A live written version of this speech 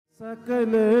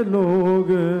सकल लोग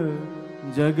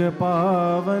जग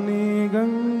पावनी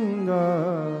Ganga.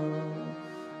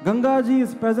 Ganga ji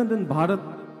is present in Bharat.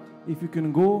 If you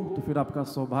can go, तो फिर आपका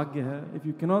सौभाग्य है. If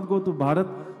you cannot go to Bharat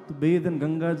to bathe in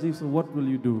Ganga ji, so what will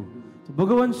you do? So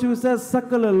Bhagavan Shiva says,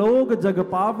 Sakal log jag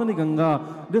pavani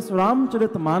Ganga. This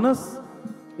Ramcharitmanas,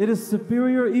 it is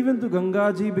superior even to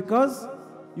Ganga ji because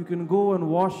you can go and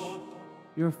wash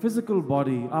your physical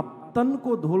body. आप तन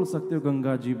को धोल सकते हो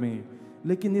गंगा जी में.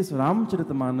 लेकिन इस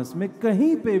रामचरितमानस में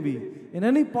कहीं पे भी, in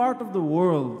any part of the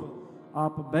world,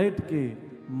 आप बैठ के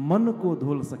मन को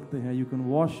धोल सकते हैं. You can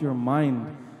wash your mind.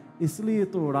 इसलिए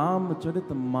तो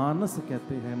रामचरितमानस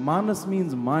कहते हैं. Manas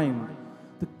means mind.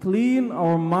 To clean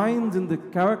our minds in the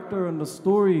character and the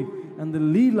story and the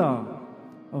leela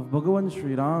of Bhagavan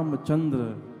Shri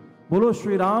Ramchandra. बोलो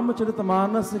Shri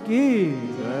Ramcharitmanas ki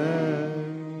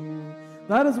jai.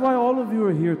 That is why all of you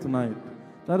are here tonight.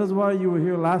 That is why you were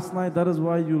here last night. That is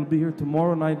why you will be here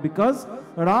tomorrow night. Because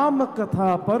Ram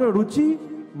Katha par ruchi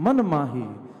man mahi.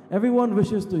 Everyone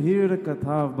wishes to hear the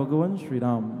Katha of Bhagavan Shri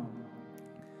Ram.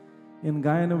 In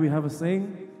Guyana we have a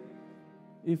saying,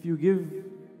 if you give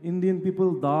Indian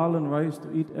people dal and rice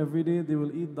to eat every day, they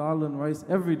will eat dal and rice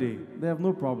every day. They have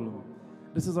no problem.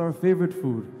 This is our favorite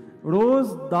food. रोज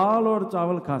दाल और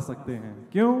चावल खा सकते हैं.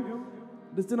 क्यों?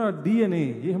 This is in our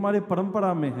DNA. ये हमारे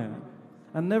परंपरा में है.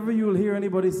 And never you will hear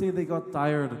anybody say they got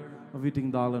tired of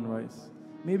eating dal and rice.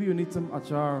 Maybe you need some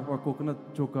achar or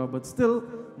coconut choka, but still,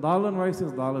 dal and rice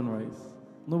is dal and rice.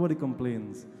 Nobody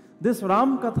complains. This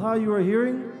Ram Katha you are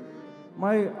hearing,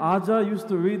 my Aja used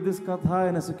to read this Katha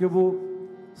in Essequibo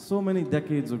so many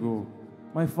decades ago.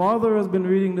 My father has been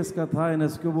reading this Katha in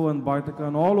Essequibo and Bartaka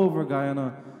and all over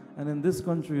Guyana and in this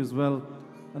country as well.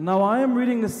 And now I am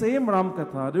reading the same Ram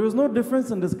Katha. There is no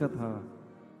difference in this Katha.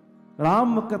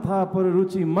 Ram Katha par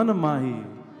ruchi man mahi.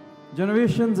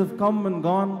 Generations have come and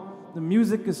gone. The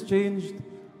music has changed.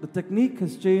 The technique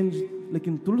has changed.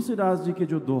 Lekin Tulsidas ji ke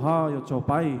jo doha ya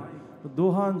chaupai, the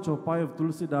doha and chaupai of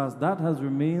Tulsidas, that has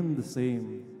remained the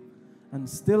same. And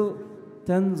still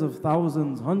tens of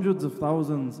thousands, hundreds of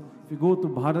thousands, if you go to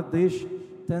Bharat Desh,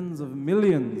 tens of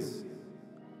millions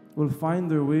will find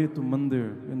their way to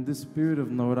Mandir in this period of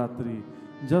Navratri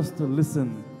just to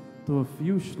listen to a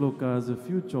few shlokas, a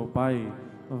few chaupai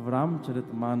of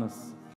Ramcharitmanas.